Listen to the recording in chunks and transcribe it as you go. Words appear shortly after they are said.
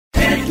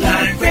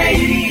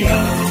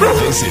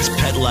This is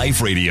Pet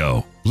Life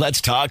Radio.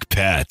 Let's talk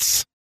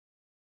pets.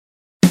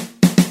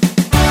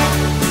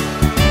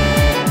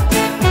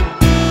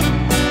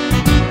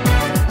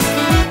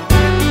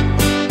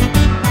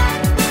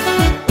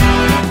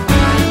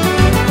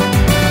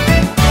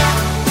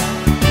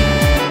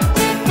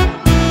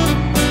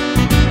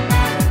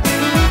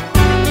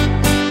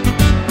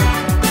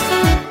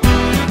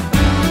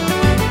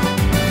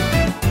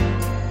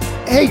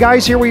 Hey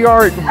guys, here we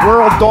are at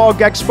World Dog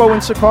Expo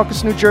in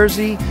Secaucus, New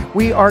Jersey.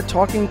 We are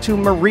talking to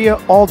Maria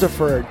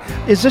Alderford.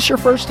 Is this your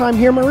first time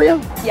here, Maria?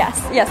 Yes,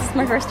 it's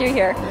my first year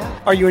here.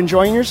 Are you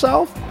enjoying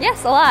yourself?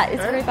 Yes, a lot.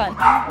 It's very fun.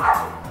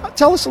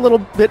 Tell us a little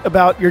bit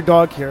about your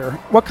dog here.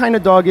 What kind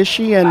of dog is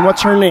she and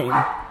what's her name?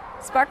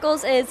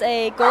 Sparkles is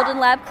a Golden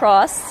Lab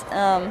cross.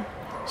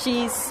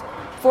 She's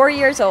 4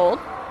 years old.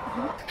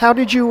 How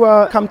did you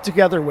come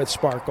together with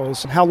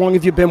Sparkles? How long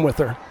have you been with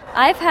her?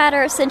 I've had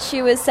her since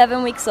she was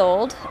 7 weeks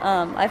old.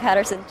 I've had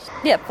her since,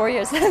 4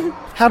 years.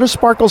 How does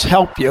Sparkles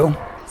help you?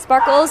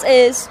 Sparkles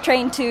is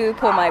trained to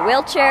pull my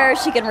wheelchair.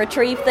 She can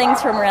retrieve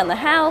things from around the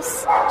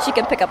house. She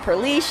can pick up her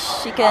leash.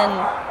 She can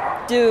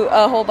do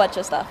a whole bunch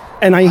of stuff.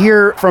 And I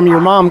hear from your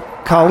mom,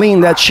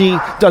 Colleen, that she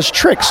does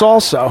tricks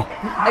also.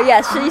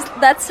 Yes,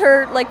 that's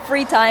her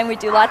free time. We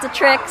do lots of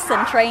tricks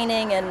and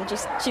training, and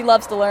she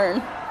loves to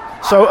learn.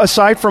 So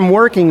aside from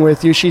working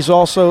with you, she's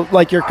also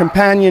like your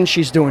companion.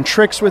 She's doing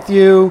tricks with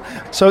you.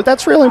 So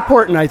that's really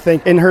important, I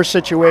think, in her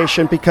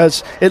situation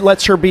because it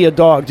lets her be a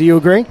dog. Do you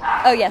agree?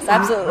 Oh, yes,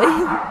 absolutely.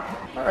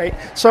 All right.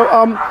 So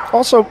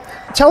also,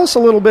 tell us a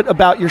little bit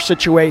about your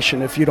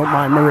situation, if you don't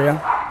mind,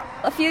 Maria.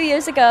 A few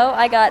years ago,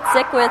 I got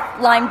sick with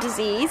Lyme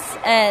disease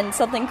and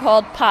something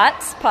called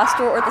POTS,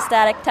 postural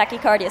orthostatic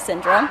tachycardia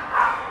syndrome.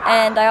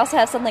 And I also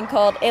have something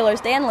called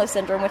Ehlers-Danlos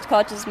syndrome, which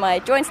causes my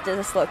joints to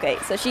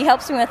dislocate. So she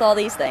helps me with all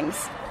these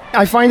things.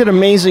 I find it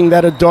amazing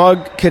that a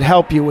dog could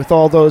help you with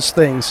all those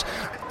things.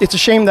 It's a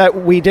shame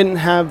that we didn't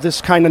have this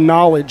kind of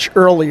knowledge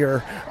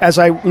earlier. As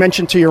I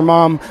mentioned to your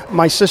mom,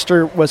 my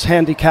sister was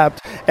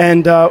handicapped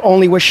and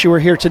only wish she were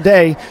here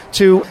today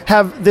to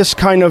have this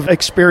kind of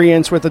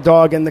experience with a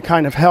dog and the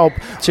kind of help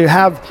to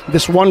have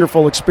this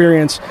wonderful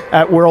experience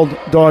at World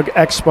Dog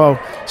Expo.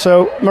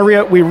 So,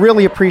 Maria, we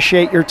really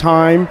appreciate your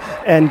time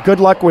and good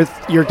luck with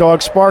your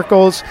dog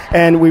Sparkles,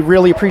 and we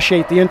really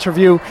appreciate the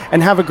interview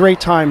and have a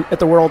great time at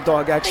the World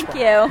Dog Expo. Thank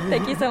you.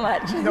 Thank you so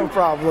much. No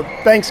problem.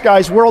 Thanks,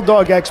 guys. World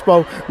Dog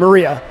Expo.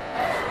 Maria.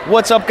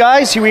 What's up,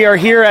 guys? We are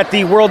here at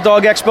the World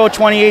Dog Expo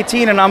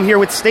 2018, and I'm here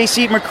with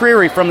Stacy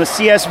McCreary from the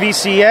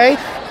CSVCA.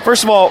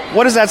 First of all,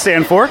 what does that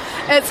stand for?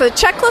 It's a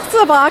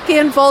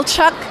Czechoslovakian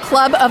Volchuk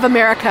Club of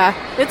America.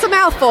 It's a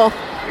mouthful.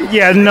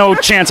 Yeah, no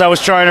chance I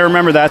was trying to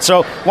remember that.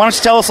 So why don't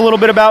you tell us a little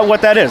bit about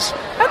what that is?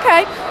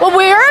 Okay. Well,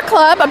 we're a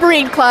club, a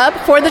breed club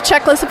for the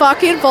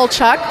Czechoslovakian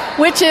Volchuk,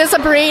 which is a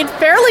breed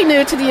fairly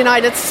new to the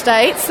United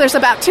States. There's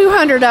about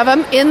 200 of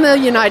them in the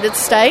United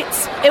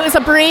States. It was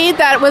a breed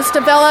that was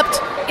developed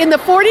in the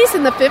 40s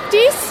and the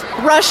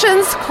 50s.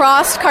 Russians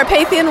crossed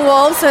Carpathian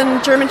Wolves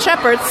and German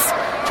Shepherds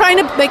trying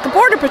to make a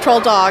border patrol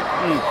dog.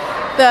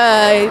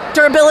 The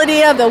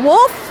durability of the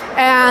wolf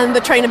and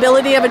the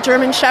trainability of a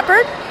German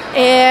Shepherd.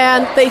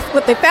 And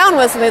what they found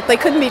was that they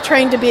couldn't be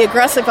trained to be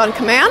aggressive on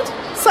command.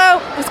 So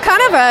it was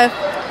kind of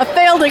a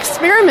failed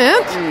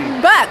experiment,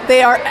 but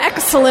they are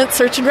excellent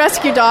search and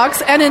rescue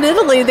dogs. And in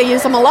Italy, they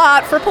use them a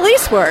lot for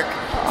police work.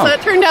 So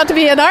it turned out to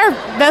be in our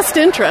best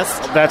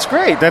interest. That's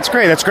great. That's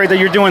great that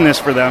you're doing this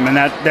for them and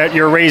that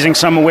you're raising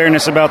some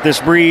awareness about this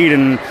breed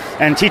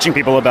and teaching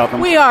people about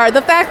them. We are.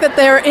 The fact that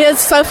there is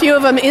so few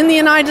of them in the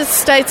United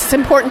States, it's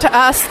important to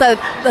us that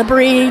the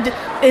breed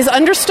is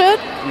understood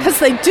because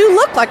they do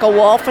look like a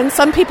wolf, and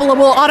some people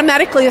will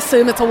automatically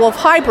assume it's a wolf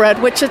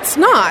hybrid, which it's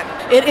not.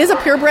 It is a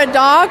purebred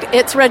dog.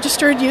 It's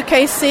registered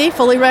UKC,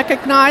 fully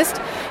recognized.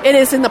 It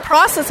is in the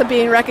process of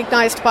being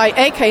recognized by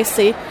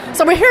AKC.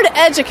 So we're here to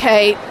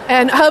educate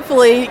and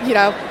hopefully,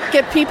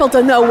 get people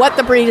to know what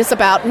the breed is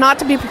about, not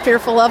to be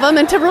fearful of them,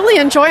 and to really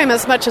enjoy them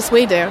as much as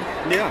we do.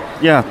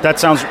 Yeah, that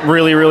sounds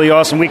really, really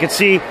awesome. We could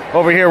see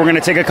over here, we're going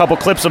to take a couple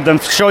clips of them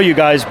to show you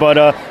guys, but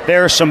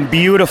there are some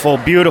beautiful,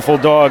 beautiful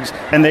dogs,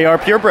 and they are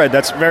purebred.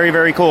 That's very,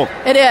 very cool.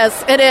 It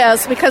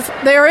is, because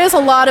there is a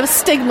lot of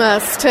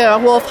stigmas to a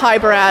wolf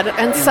hybrid,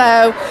 and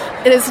so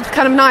it is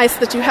kind of nice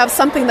that you have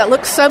something that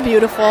looks so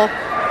beautiful,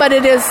 but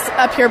it is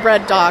a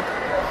purebred dog.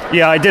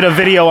 Yeah, I did a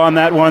video on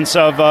that once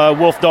of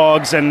wolf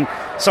dogs, and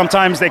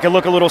sometimes they can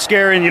look a little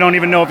scary, and you don't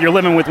even know if you're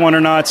living with one or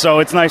not. So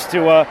it's nice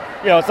to,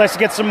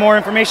 get some more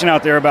information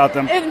out there about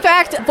them. In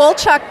fact,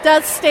 Volchuk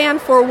does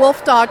stand for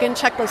wolf dog in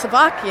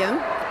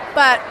Czechoslovakian,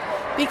 but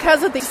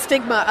because of the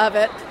stigma of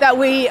it, that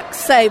we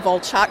say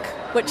Volchuk,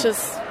 which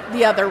is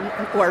the other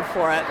word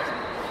for it.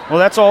 Well,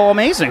 that's all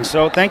amazing.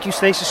 So thank you,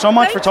 Stacy, so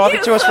much for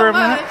talking to us for a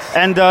minute.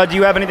 And do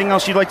you have anything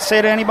else you'd like to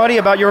say to anybody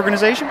about your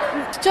organization?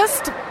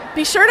 Just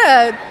be sure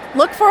to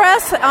look for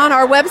us on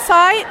our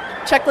website,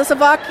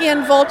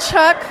 Czechoslovakian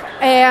Volchuk,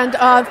 and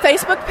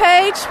Facebook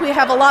page. We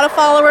have a lot of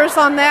followers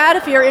on that.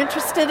 If you're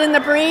interested in the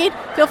breed,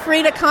 feel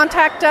free to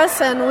contact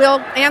us and we'll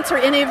answer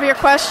any of your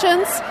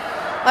questions.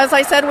 As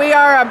I said, we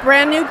are a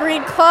brand new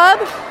breed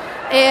club,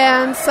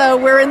 and so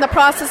we're in the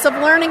process of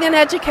learning and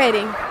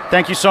educating.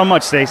 Thank you so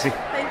much, Stacy.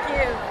 Thank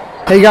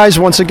you. Hey guys,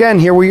 once again,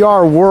 here we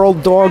are,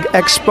 World Dog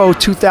Expo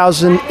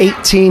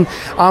 2018.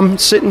 I'm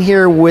sitting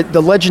here with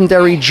the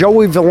legendary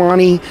Joey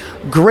Villani,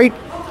 great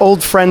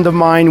old friend of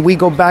mine. We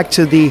go back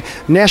to the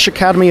Nash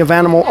Academy of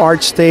Animal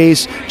Arts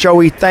days.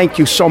 Joey, thank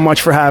you so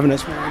much for having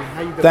us, man.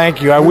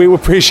 Thank you. We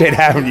appreciate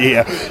having you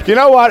here. You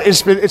know what?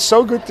 It's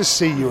so good to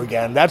see you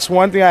again. That's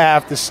one thing I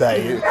have to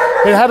say. It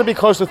had to be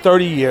close to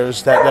 30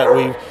 years that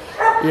we,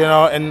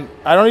 and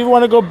I don't even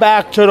want to go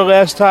back to the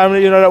last time,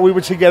 that we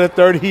were together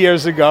 30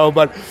 years ago,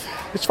 but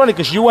it's funny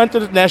because you went to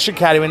the Nash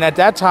Academy, and at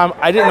that time,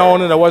 I didn't know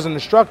that I was an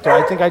instructor.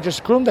 I think I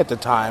just groomed at the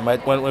time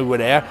when we were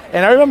there.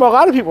 And I remember a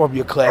lot of people of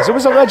your class.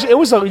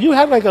 You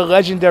had like a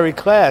legendary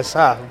class,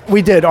 huh?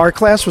 We did. Our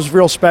class was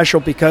real special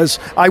because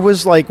I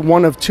was like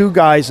one of two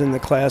guys in the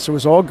class. It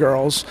was all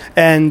girls.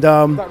 And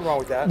nothing wrong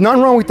with that.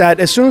 Nothing wrong with that.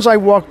 As soon as I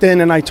walked in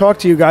and I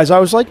talked to you guys, I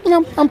was like,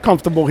 I'm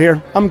comfortable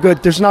here. I'm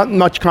good. There's not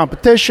much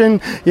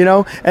competition,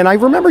 And I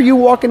remember you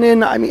walking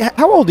in. I mean,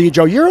 how old are you,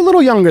 Joe? You're a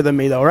little younger than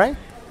me, though, right?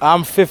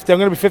 I'm 50. I'm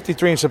going to be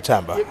 53 in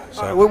September.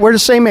 So. We're the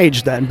same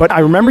age then, but I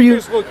remember you.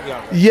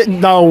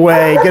 No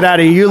way. Get out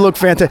of here. You look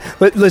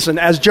fantastic. Listen,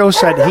 as Joe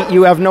said,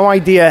 you have no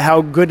idea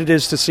how good it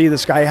is to see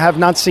this guy. I have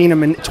not seen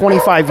him in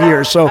 25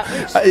 years. So,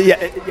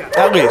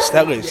 At least.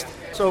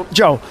 Yeah. So,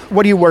 Joe,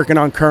 what are you working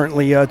on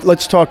currently?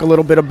 Let's talk a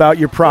little bit about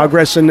your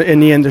progress in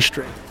the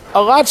industry.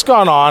 A lot's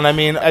gone on. I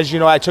mean, as you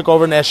know, I took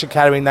over Nash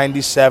Academy in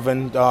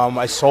 97.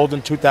 I sold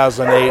in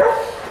 2008.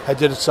 I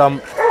did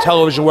some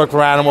television work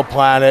for Animal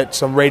Planet,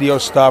 some radio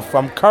stuff.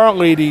 I'm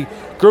currently the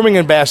grooming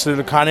ambassador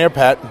to Conair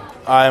Pet.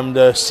 I'm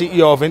the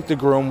CEO of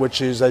Intergroom,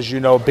 which is, as you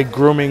know, a big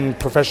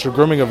professional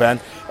grooming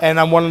event. And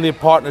I'm one of the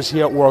partners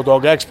here at World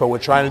Dog Expo. We're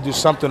trying to do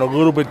something a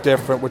little bit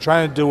different. We're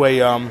trying to do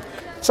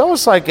it's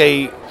almost like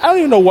I don't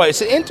even know what,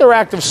 it's an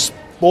interactive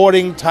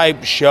sporting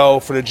type show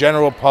for the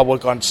general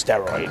public on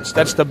steroids.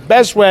 That's the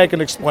best way I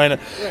can explain it.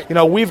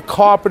 We've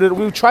tried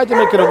to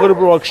make it a little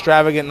bit more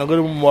extravagant and a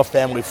little bit more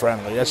family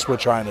friendly. That's what we're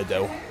trying to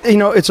do.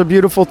 It's a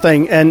beautiful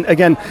thing. And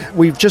again,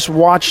 we've just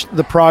watched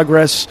the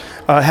progress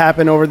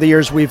happen over the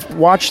years. We've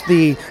watched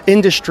the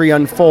industry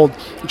unfold.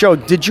 Joe,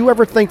 did you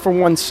ever think for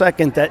 1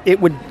 second that it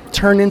would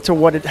turn into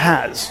what it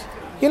has?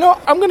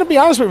 I'm going to be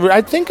honest with you.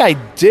 I think I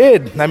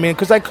did. I mean,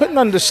 because I couldn't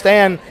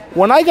understand.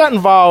 When I got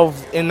involved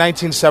in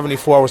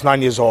 1974, I was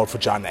 9 years old for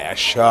John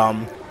Nash.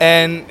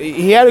 And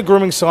he had a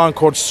grooming salon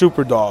called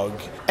Superdog.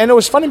 And it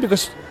was funny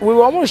because we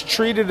were almost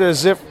treated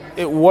as if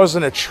it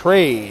wasn't a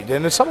trade.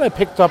 And it's something I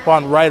picked up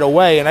on right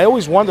away. And I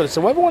always wondered, I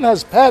said, well, everyone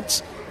has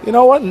pets. You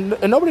know what?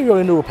 And nobody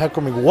really knew what pet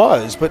grooming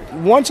was. But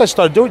once I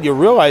started doing it, you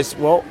realize,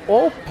 well,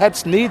 all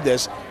pets need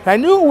this. And I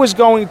knew it was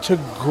going to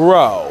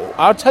grow.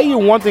 I'll tell you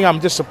one thing I'm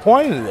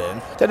disappointed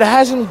in, that it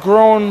hasn't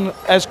grown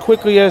as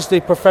quickly as the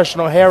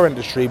professional hair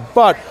industry.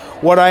 But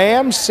what I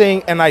am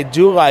seeing, and I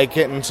do like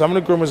it, and some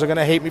of the groomers are going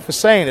to hate me for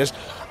saying this,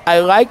 I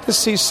like to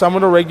see some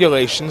of the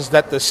regulations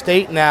that the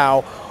state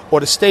now or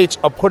the states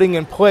are putting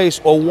in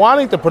place or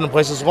wanting to put in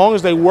place, as long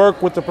as they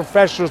work with the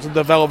professionals to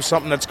develop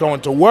something that's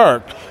going to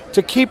work,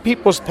 to keep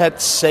people's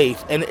pets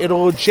safe. And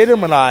it'll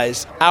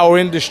legitimize our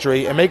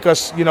industry and make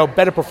us,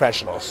 better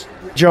professionals.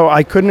 Joe,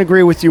 I couldn't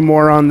agree with you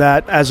more on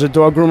that. As a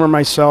dog groomer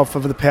myself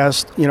over the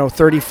past,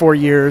 34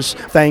 years,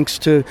 thanks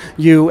to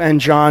you and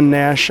John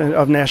Nash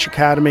of Nash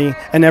Academy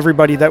and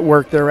everybody that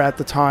worked there at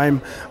the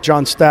time,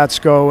 John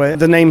Statsko,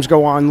 the names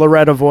go on,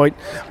 Loretta Voigt.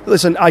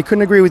 Listen, I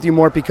couldn't agree with you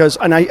more because,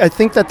 and I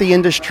think that the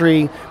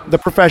industry, the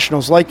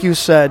professionals, like you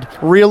said,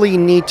 really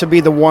need to be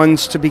the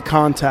ones to be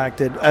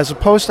contacted, as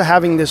opposed to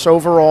having this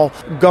overall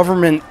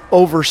government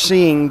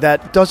overseeing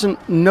that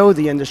doesn't know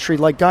the industry,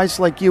 like guys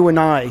like you and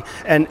I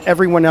and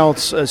everyone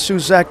else, Sue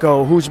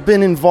Zecco, who's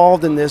been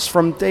involved in this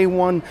from day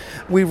one.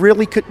 We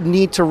really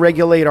need to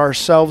regulate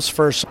ourselves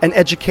first and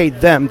educate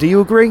them. Do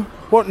you agree?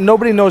 Well,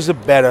 nobody knows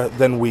it better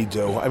than we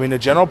do. I mean, the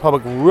general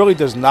public really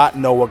does not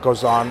know what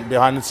goes on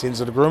behind the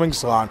scenes of the grooming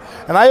salon.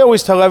 And I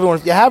always tell everyone,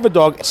 if you have a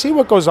dog, see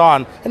what goes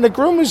on. And the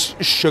groomers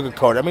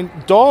sugarcoat. I mean,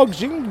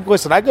 dogs,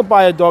 listen, I could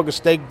buy a dog a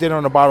steak dinner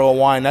and a bottle of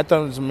wine. That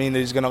doesn't mean that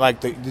he's going to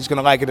like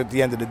it at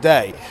the end of the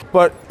day.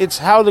 But it's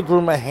how the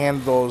groomer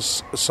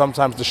handles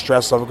sometimes the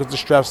stress level, because the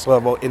stress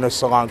level in a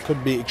salon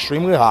could be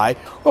extremely high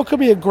or it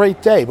could be a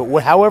great day. But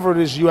however it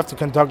is, you have to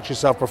conduct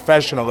yourself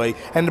professionally.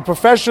 And the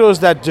professionals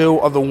that do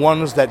are the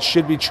ones that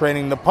should be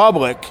training the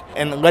public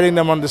and letting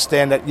them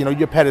understand that,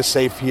 your pet is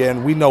safe here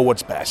and we know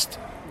what's best.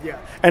 Yeah.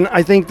 And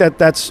I think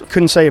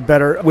couldn't say it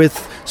better. With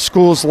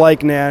schools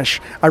like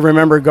Nash, I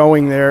remember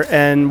going there,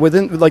 and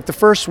within the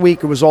first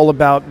week, it was all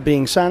about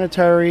being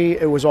sanitary.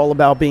 It was all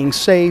about being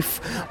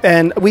safe.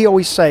 And we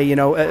always say,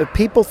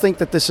 people think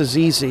that this is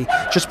easy.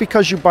 Just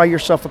because you buy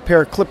yourself a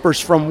pair of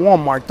clippers from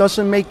Walmart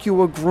doesn't make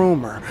you a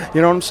groomer.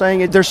 You know what I'm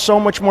saying? There's so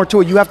much more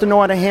to it. You have to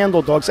know how to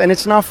handle dogs, and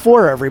it's not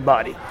for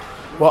everybody.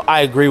 Well,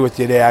 I agree with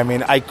you there. I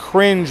mean, I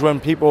cringe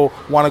when people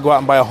want to go out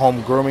and buy a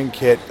home grooming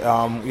kit,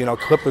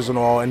 clippers and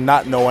all, and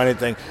not know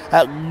anything.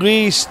 At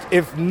least,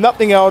 if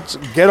nothing else,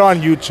 get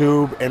on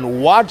YouTube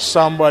and watch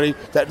somebody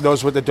that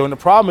knows what they're doing. The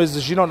problem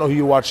is you don't know who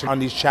you're watching on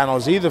these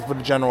channels either for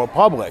the general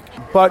public.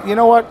 But you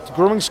know what?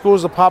 Grooming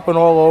schools are popping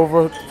all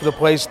over the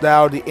place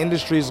now. The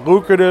industry is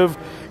lucrative.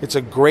 It's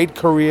a great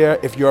career.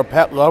 If you're a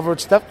pet lover,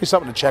 it's definitely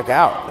something to check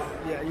out.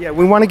 Yeah,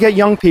 we want to get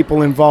young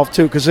people involved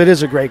too, because it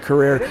is a great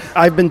career.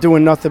 I've been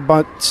doing nothing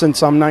but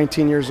since I'm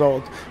 19 years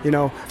old.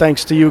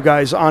 Thanks to you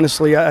guys.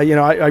 Honestly,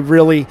 I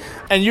really.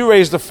 And you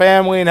raised a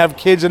family and have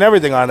kids and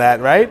everything on that,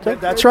 right?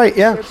 That's right.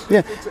 Yeah.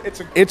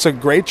 It's a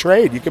great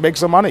trade. You can make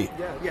some money.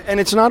 Yeah, and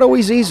it's not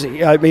always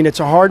easy. I mean, it's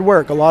a hard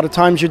work. A lot of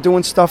times you're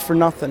doing stuff for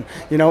nothing.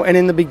 And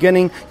in the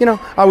beginning,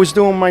 I was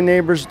doing my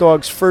neighbor's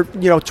dogs for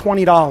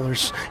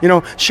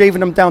 $20. Shaving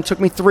them down took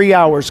me 3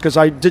 hours because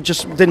I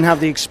just didn't have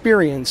the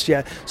experience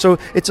yet. So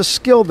it's a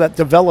skill that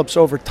develops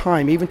over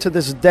time. Even to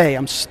this day,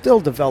 I'm still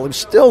developing,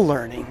 still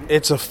learning.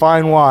 It's a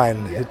fine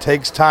wine. It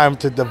takes time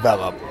to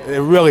develop.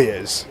 It really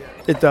is.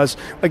 It does.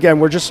 Again,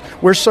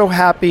 we're so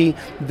happy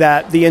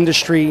that the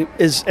industry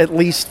is at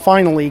least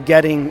finally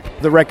getting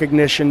the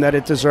recognition that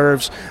it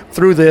deserves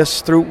through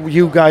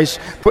you guys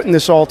putting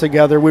this all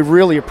together. We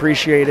really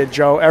appreciate it,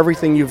 Joe,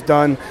 everything you've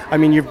done. I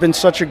mean, you've been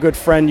such a good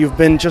friend. You've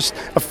been just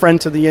a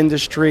friend to the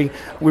industry.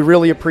 We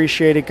really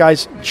appreciate it.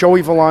 Guys,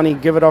 Joey Villani,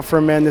 give it up for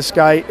him, man. This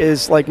guy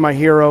is like my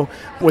hero.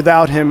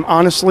 Without him,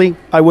 honestly,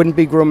 I wouldn't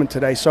be grooming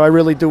today. So I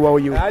really do owe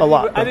you a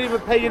lot. I didn't even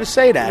pay you to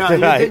say that.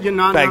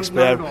 No, Thanks,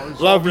 man.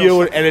 Love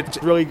you, and it's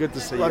really good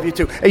to see you. Love you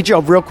too. Hey, Joe,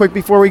 real quick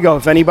before we go,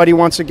 if anybody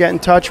wants to get in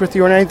touch with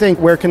you or anything,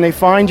 where can they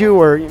find you?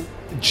 Or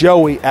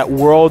Joey at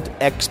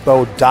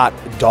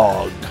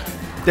worldexpo.dog.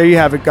 There you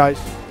have it, guys.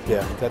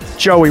 Yeah, that's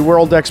Joey,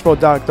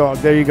 worldexpo.dog.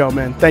 There you go,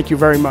 man. Thank you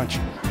very much.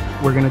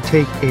 We're going to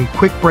take a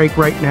quick break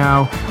right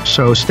now,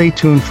 so stay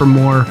tuned for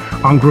more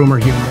on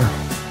Groomer Humor.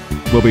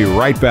 We'll be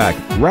right back,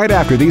 right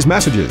after these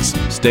messages.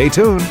 Stay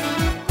tuned.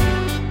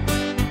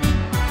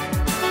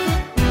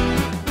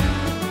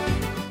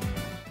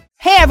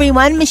 Hey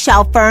everyone,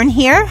 Michelle Fern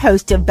here,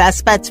 host of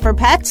Best Bets for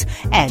Pets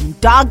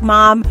and dog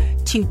mom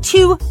to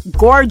 2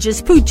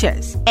 gorgeous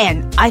pooches.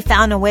 And I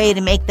found a way to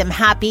make them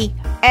happy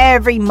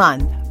every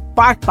month.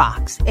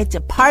 BarkBox. It's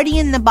a party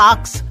in the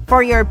box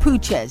for your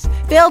pooches,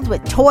 filled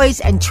with toys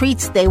and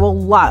treats they will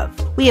love.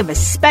 We have a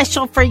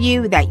special for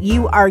you that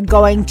you are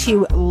going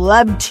to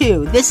love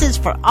too. This is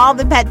for all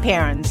the pet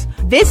parents.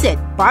 Visit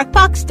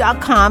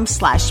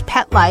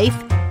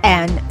BarkBox.com/PetLife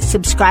and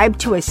subscribe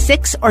to a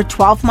 6 or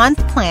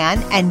 12-month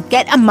plan and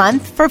get a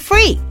month for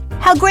free.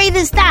 How great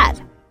is that?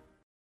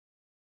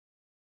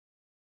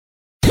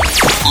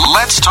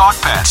 Let's talk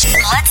pets.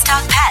 Let's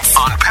talk pets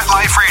On Pet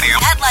Life Radio.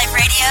 Pet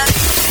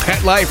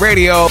Life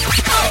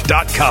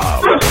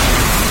PetLifeRadio.com. Radio.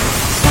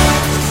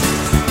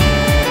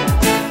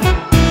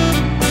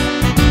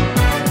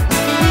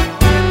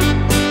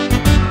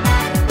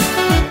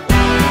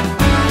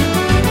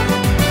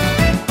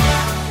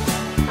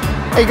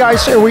 Hey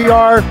guys, here we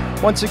are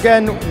once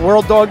again,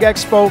 World Dog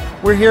Expo.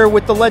 We're here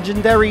with the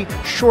legendary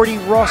Shorty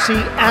Rossi,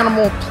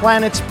 Animal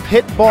Planet's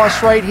pit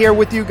boss, right here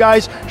with you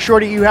guys.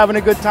 Shorty, you having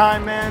a good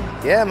time, man?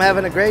 Yeah, I'm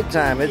having a great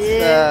time. It's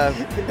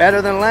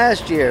better than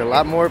last year. A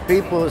lot more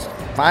people is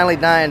finally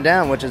dying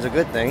down, which is a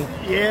good thing.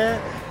 Yeah.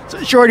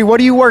 So, Shorty, what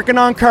are you working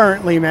on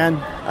currently,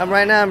 man?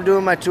 Right now I'm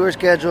doing my tour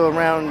schedule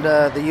around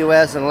the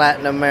U.S. and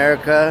Latin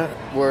America.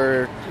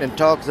 We're in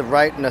talks of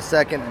writing a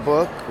second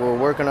book. We're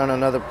working on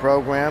another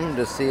program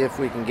to see if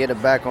we can get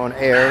it back on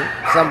air.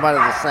 Somebody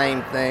the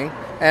same thing.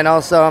 And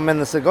also I'm in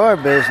the cigar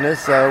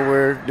business, so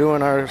we're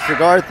doing our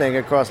cigar thing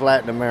across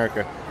Latin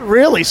America.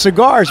 Really?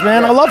 Cigars,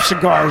 man. I love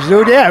cigars,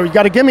 dude. Yeah, you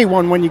got to give me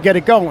one when you get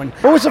it going.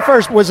 What was the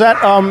first? Was that,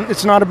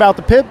 It's Not About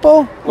the Pit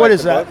Bull? What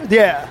is that? Book?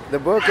 Yeah. The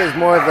book is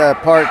more of the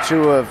part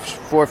 2 of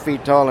 4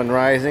 Feet Tall and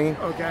Rising.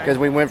 Okay. Because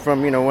we went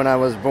from, when I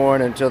was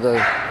born until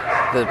the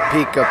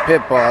peak of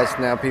Pit Boss.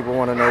 Now people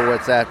want to know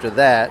what's after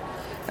that.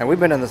 And we've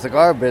been in the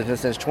cigar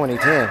business since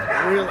 2010.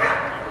 Really?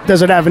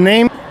 Does it have a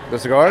name? The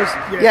cigars?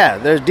 Yeah,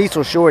 there's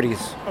Diesel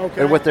Shorties. Okay.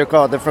 They're what they're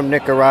called. They're from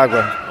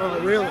Nicaragua. Oh,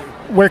 really?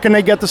 Where can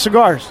they get the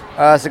cigars?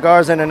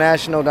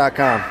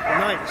 Cigarsinternational.com.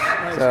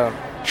 Nice. So,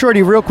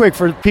 Shorty, real quick,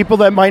 for people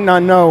that might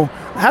not know,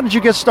 how did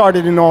you get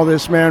started in all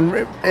this,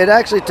 man? it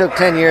actually took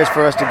 10 years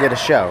for us to get a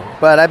show.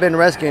 But I've been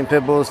rescuing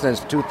pit bulls since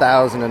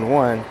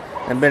 2001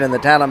 and been in the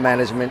talent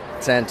management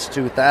since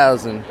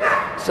 2000.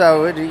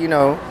 So,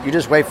 you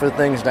just wait for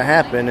things to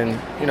happen and,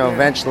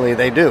 eventually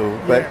they do.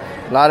 But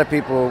a lot of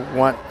people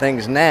want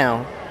things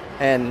now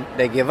and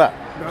they give up.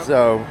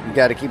 So you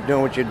got to keep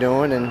doing what you're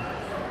doing and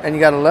you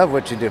got to love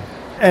what you do.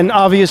 And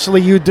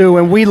obviously you do,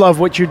 and we love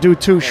what you do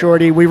too,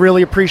 Shorty. We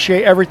really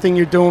appreciate everything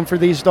you're doing for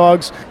these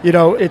dogs.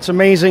 It's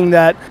amazing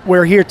that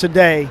we're here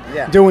today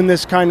doing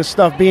this kind of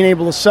stuff, being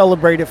able to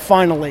celebrate it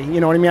finally. You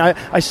know what I mean?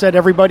 I said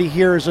everybody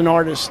here is an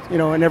artist,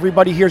 and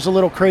everybody here is a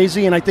little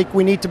crazy, and I think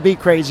we need to be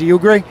crazy. You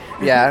agree?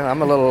 Yeah,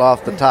 I'm a little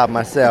off the top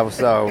myself,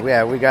 so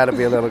yeah, we got to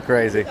be a little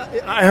crazy.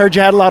 I heard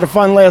you had a lot of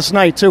fun last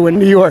night too in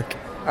New York.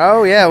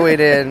 Oh, yeah, we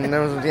did. And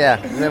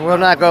we'll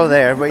not go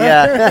there, but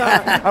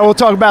yeah. I will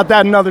talk about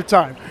that another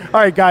time. All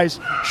right, guys.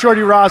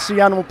 Shorty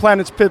Rossi, Animal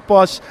Planet's pit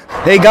boss.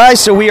 Hey guys,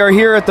 so we are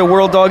here at the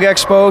World Dog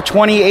Expo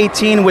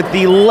 2018 with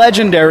the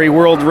legendary,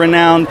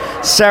 world-renowned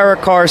Sarah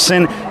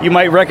Carson. You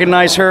might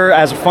recognize her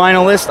as a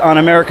finalist on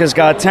America's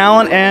Got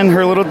Talent and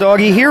her little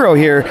doggy Hero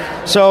here.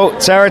 So,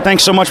 Sarah,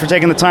 thanks so much for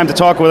taking the time to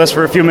talk with us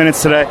for a few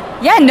minutes today.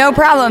 Yeah, no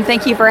problem.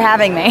 Thank you for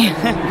having me.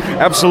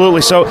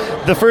 Absolutely. So,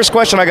 the first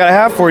question I got to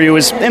have for you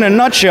is, in a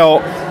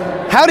nutshell,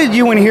 how did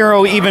you and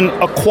Hero even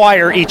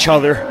acquire each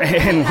other?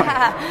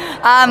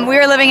 We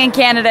were living in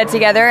Canada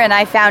together, and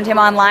I found him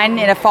online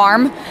in a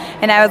farm,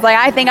 and I was like,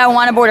 I think I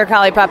want a Border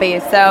Collie puppy.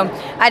 So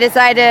I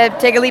decided to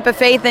take a leap of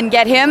faith and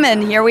get him,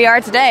 and here we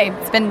are today.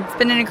 It's been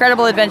an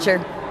incredible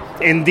adventure.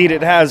 Indeed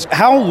it has.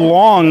 How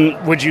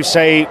long would you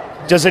say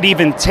does it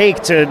even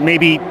take to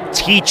maybe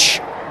teach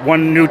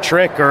one new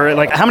trick, or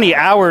like how many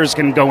hours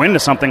can go into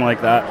something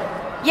like that?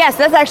 Yes,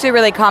 that's actually a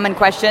really common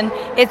question.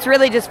 It's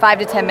really just 5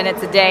 to 10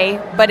 minutes a day,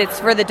 but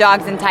it's for the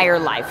dog's entire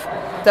life.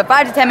 So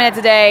 5 to 10 minutes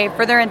a day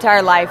for their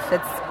entire life,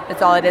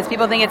 that's all it is.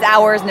 People think it's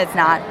hours, and it's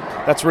not.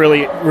 That's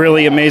really,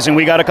 really amazing.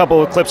 We got a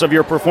couple of clips of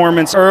your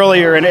performance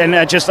earlier, and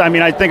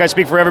I think I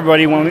speak for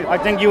everybody when I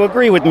think you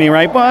agree with me,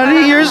 right,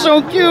 buddy? You're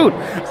so cute.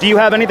 Do you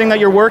have anything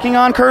that you're working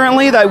on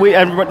currently that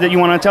you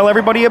want to tell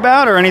everybody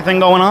about, or anything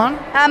going on?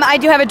 I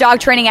do have a dog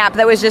training app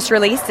that was just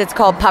released. It's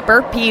called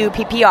Pupper,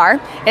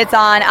 Puppr. It's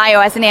on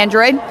iOS and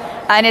Android,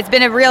 and it's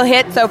been a real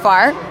hit so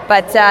far.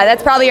 But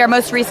that's probably our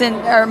most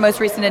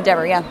recent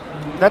endeavor. Yeah.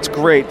 That's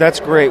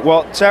great.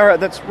 Well, Sarah,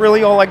 that's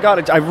really all I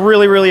got. I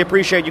really, really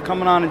appreciate you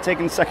coming on and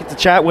taking a second to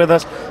chat with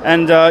us.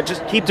 And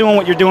just keep doing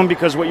what you're doing,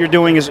 because what you're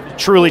doing is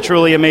truly,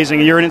 truly amazing.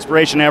 And you're an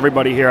inspiration to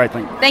everybody here, I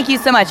think. Thank you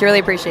so much. I really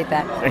appreciate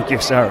that. Thank you,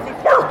 Sarah.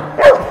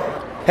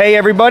 Hey,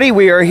 everybody.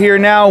 We are here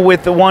now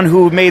with the one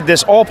who made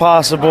this all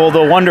possible,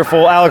 the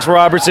wonderful Alex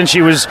Robertson.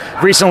 She was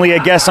recently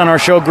a guest on our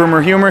show,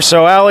 Groomer Humor.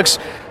 So, Alex,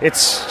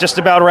 it's just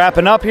about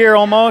wrapping up here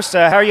almost.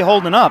 How are you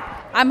holding up?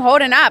 I'm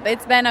holding up.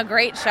 It's been a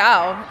great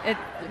show. It's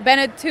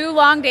been 2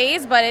 long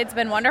days, but it's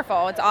been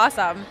wonderful. It's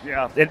awesome.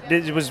 Yeah,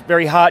 it was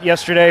very hot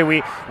yesterday.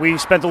 We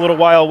spent a little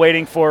while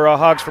waiting for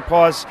Hogs for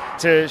Paws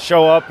to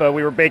show up.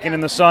 We were baking in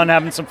the sun,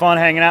 having some fun,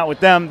 hanging out with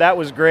them. That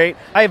was great.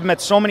 I have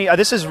met so many.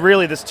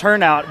 This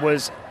turnout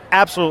was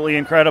absolutely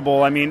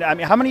incredible. I mean,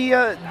 how many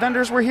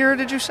vendors were here,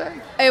 did you say?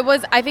 It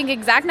was, I think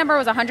exact number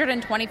was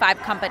 125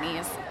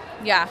 companies.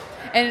 Yeah.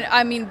 And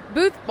I mean,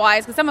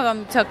 booth-wise, because some of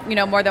them took,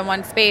 more than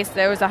one space,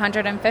 there was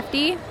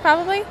 150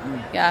 probably.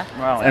 Yeah.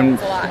 Wow. So and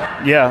it's a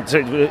lot. Yeah,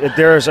 so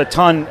there's a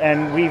ton.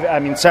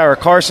 And Sarah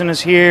Carson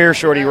is here.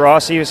 Shorty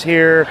Rossi is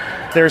here.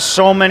 There's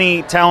so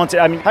many talented.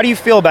 How do you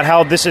feel about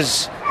how this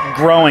is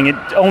growing? It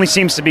only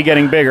seems to be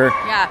getting bigger.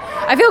 Yeah,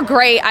 I feel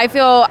great. I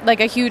feel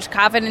like a huge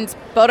confidence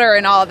builder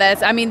in all of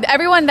this.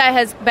 Everyone that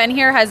has been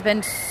here has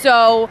been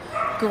so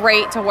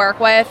great to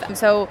work with.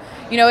 So,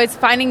 it's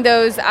finding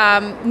those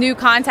new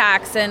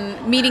contacts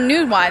and meeting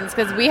new ones,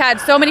 because we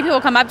had so many people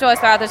come up to us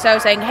throughout the show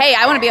saying, hey,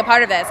 I want to be a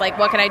part of this. Like,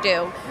 what can I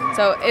do?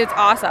 So it's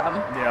awesome.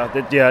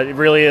 Yeah, it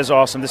really is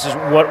awesome. This is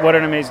what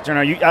an amazing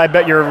turnout. I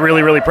bet you're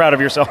really, really proud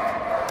of yourself.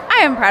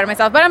 I am proud of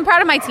myself, but I'm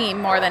proud of my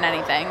team more than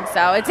anything.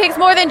 So it takes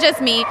more than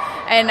just me,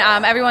 and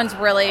everyone's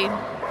really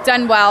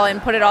done well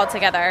and put it all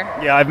together.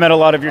 Yeah, I've met a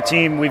lot of your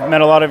team. We've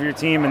met a lot of your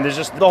team, and there's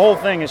just the whole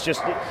thing is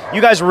just you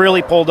guys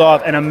really pulled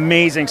off an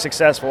amazing,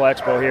 successful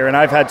expo here, and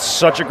I've had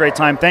such a great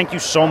time. Thank you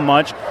so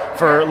much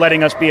for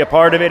letting us be a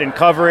part of it and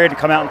cover it and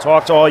come out and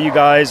talk to all you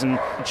guys and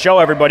show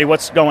everybody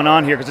what's going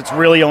on here, because it's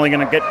really only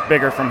going to get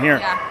bigger from here.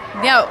 Yeah.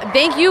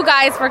 Thank you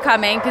guys for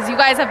coming, because you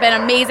guys have been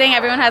amazing.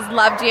 Everyone has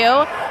loved you,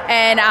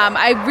 and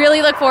I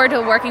really look forward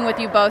to working with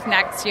you both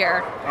next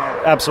year.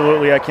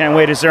 Absolutely, I can't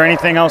wait. Is there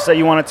anything else that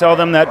you want to tell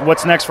them, that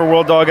what's next for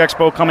World Dog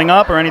Expo coming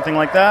up, or anything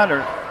like that?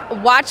 Or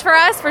watch for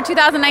us for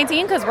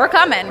 2019, because we're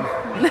coming.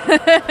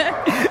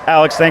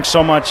 Alex, thanks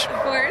so much.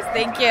 Of course,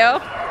 thank you.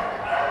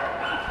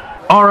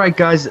 All right,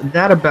 guys,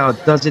 that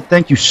about does it.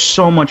 Thank you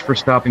so much for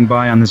stopping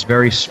by on this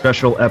very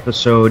special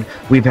episode.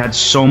 We've had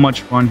so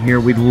much fun here.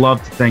 We'd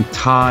love to thank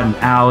Todd and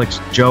Alex,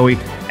 Joey,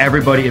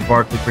 everybody at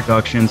Barkley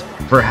Productions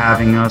for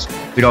having us.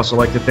 We'd also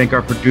like to thank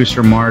our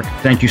producer, Mark.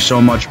 Thank you so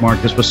much,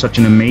 Mark. This was such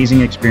an amazing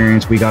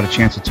experience. We got a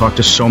chance to talk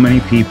to so many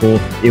people.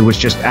 It was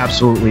just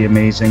absolutely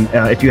amazing.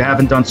 If you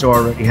haven't done so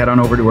already, head on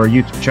over to our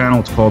YouTube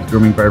channel. It's called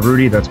Grooming by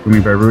Rudy. That's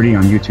Grooming by Rudy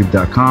on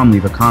YouTube.com.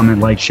 Leave a comment,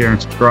 like, share,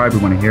 and subscribe. We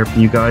want to hear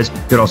from you guys. You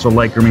could also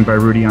like Grooming by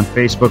Rudy on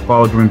Facebook.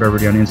 Follow Grooming by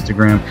Rudy on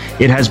Instagram.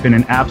 It has been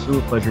an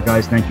absolute pleasure,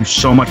 guys. Thank you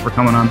so much for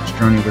coming on this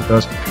journey with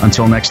us.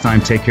 Until next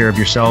time, take care of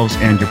yourselves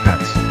and your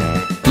pets.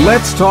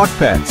 Let's Talk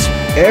Pets,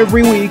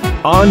 every week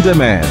on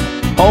demand,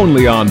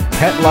 only on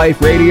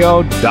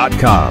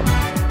PetLifeRadio.com.